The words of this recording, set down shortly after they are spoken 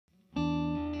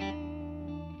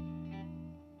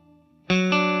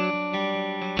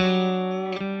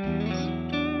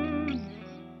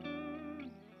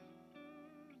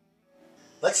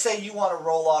let's say you want to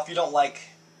roll off, you want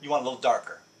a little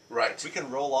darker. Right. We can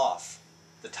roll off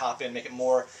the top end, make it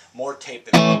more tape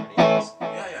than it already is.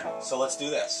 Yeah, yeah. So let's do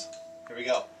this. Here we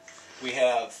go. We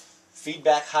have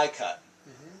feedback high cut.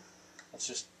 Let's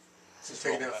just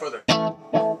Take it down further.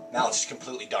 Now it's just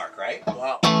completely dark, right?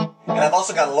 Wow. And I've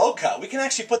also got a low cut. We can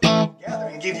actually put them together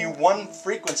and give you one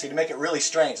frequency to make it really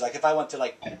strange. Like if I went to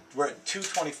we're at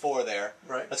 224 there.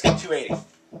 Right. Let's go 280.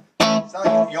 It's not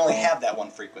like you only have that one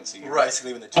frequency. You're Right.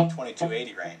 basically in the 220,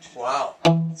 280 range. Wow.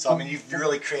 So I mean, you've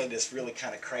really created this really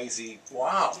kind of crazy.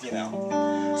 Wow. You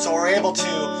know. So we're able to.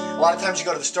 A lot of times you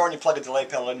go to the store and you plug a delay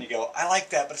pedal in and you go, I like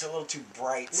that, but it's a little too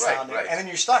bright sounding. Right. And then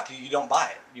you're stuck. You don't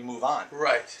buy it. You move on.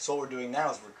 Right. So what we're doing now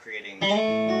is we're creating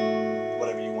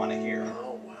whatever you want to hear.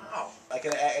 Oh wow. I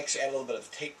can actually add a little bit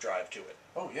of tape drive to it.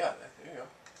 Oh yeah. There you go.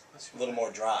 A little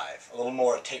more drive, a little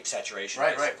more tape saturation.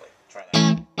 Right, basically. Try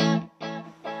that.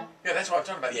 Yeah, that's what I'm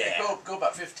talking about. Yeah. Go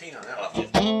about 15 on that one.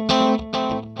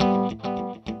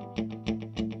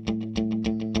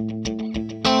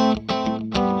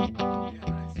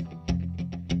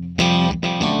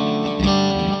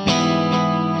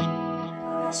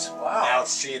 Wow.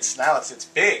 Now it's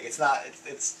big. It's not.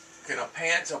 It's. Okay, now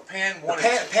pan one.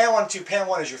 Pan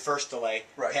one is your first delay.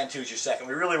 Right. Pan 2 is your second.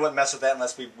 We really wouldn't mess with that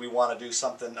unless we want to do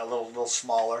something a little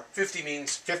smaller. 50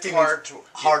 means 50 hard means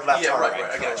hard left, yeah, hard right.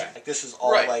 I got you. Like this is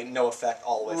all the way, no effect,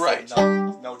 all the way. Right.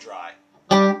 No dry.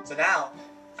 So now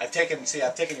I've taken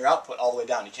your output all the way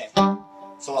down. You can't.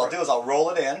 So what I'll do is I'll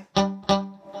roll it in.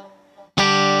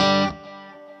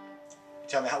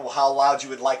 Tell me how loud you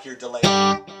would like your delay.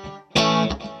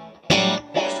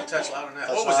 Just a touch louder than that.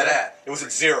 What was it at? It was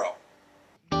at 0.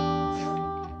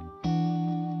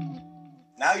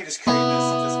 Now you just create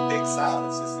this big sound.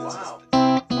 It's Wow.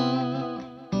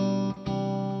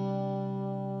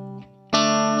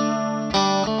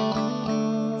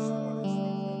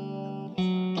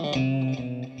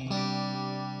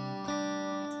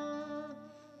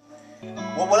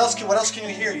 Well, what else can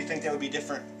you hear? You think that would be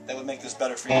different? That would make this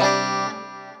better for you?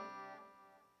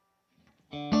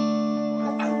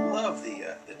 I love the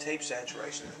tape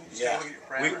saturation. Yeah.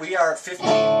 We are at 15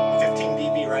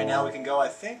 dB right now. We can go, I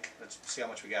think. Let's see how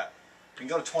much we got. We can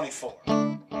go to 24.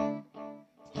 15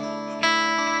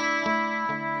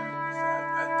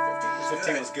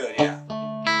 was good, yeah.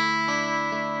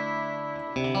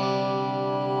 I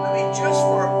mean,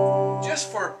 just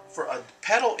for a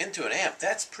pedal into an amp,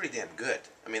 that's pretty damn good.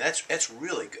 I mean, that's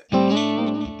really good.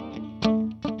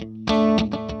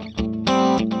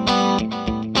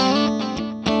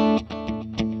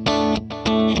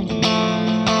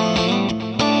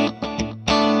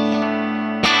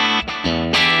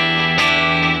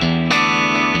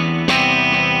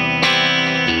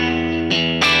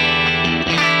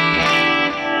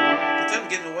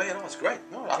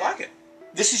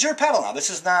 This is your pedal now. This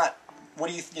is not,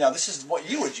 this is what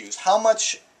you would use. How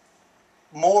much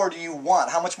more do you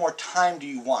want? How much more time do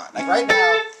you want? Like right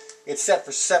now, it's set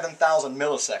for 7,000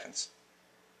 milliseconds.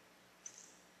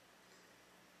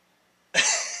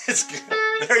 It's good.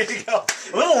 There you go.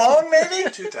 A little long, maybe?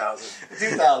 2,000.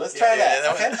 2,000. Let's try that.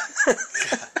 Yeah, Okay?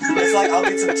 It's like, I'll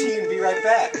get some tea and be right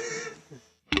back.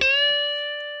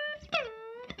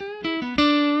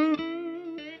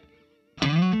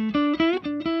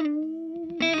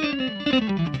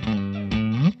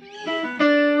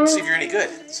 See if you're any good.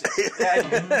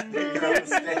 Your own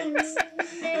mistakes.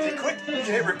 If you quick, you can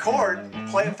hit record,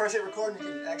 play it first, hit record, and you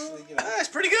can actually, That's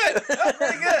pretty good. That's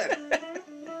pretty good.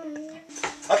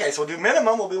 Okay, so we'll do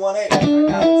minimum, will be 180. Right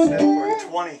now it's set for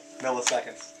 20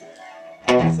 milliseconds.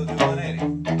 So do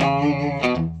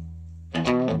 180.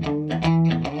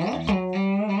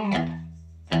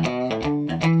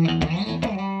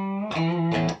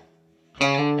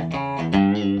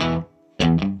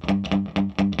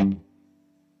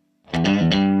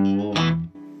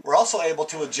 We're also able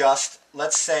to adjust,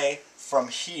 let's say, from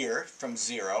here, from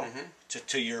 0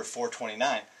 to your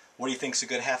 429. What do you think is a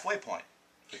good halfway point?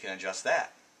 We can adjust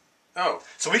that. Oh.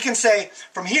 So we can say,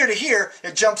 from here to here,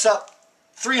 it jumps up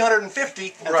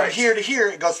 350, and Right. from here to here,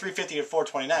 it goes 350 to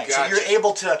 429. Gotcha. So you're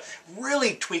able to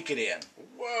really tweak it in.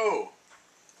 Whoa.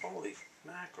 Holy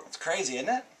mackerel. It's crazy, isn't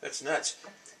it? That's nuts.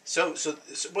 So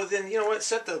well then, you know what?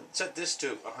 Set this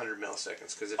to 100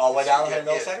 milliseconds. All the way down 100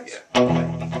 milliseconds?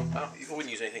 Yeah. You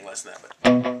wouldn't use anything less than that, but.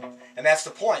 And that's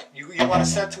the point. You want to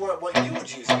set to what you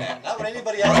would use it at, not what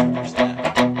anybody else would use it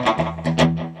at.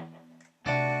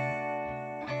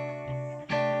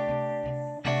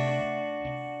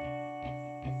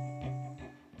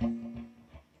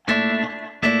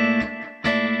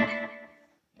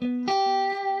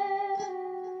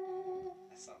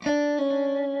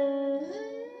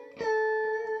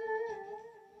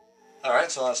 Alright,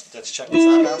 it, so let's check this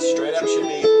out now. Straight up should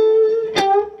be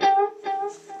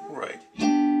right.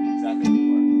 Exactly.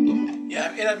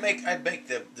 Yeah, and I'd make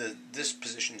this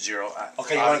position 0.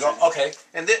 Okay, you want to go? Okay.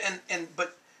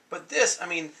 But this, I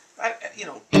mean, you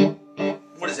know,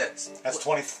 what is that? That's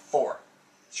 24.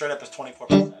 Straight up is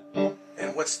 24%.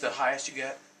 And what's the highest you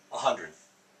get? 100.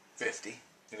 50.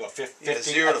 You go 50, Yeah,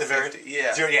 0 at to the very 50.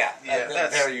 Yeah. 0, yeah. Yeah,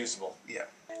 That's very usable. Yeah.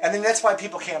 And then that's why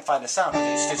people can't find the sound.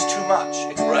 It's too much.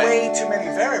 It's Right. way too many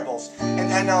variables.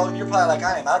 And I know you're probably like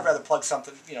I am. I'd rather plug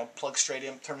something, you know, plug straight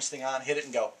in, turn this thing on, hit it,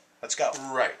 and go. Let's go.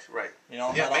 Right. You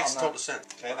know, Yeah, it makes total sense.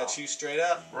 Okay, that's you straight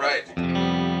up. Right.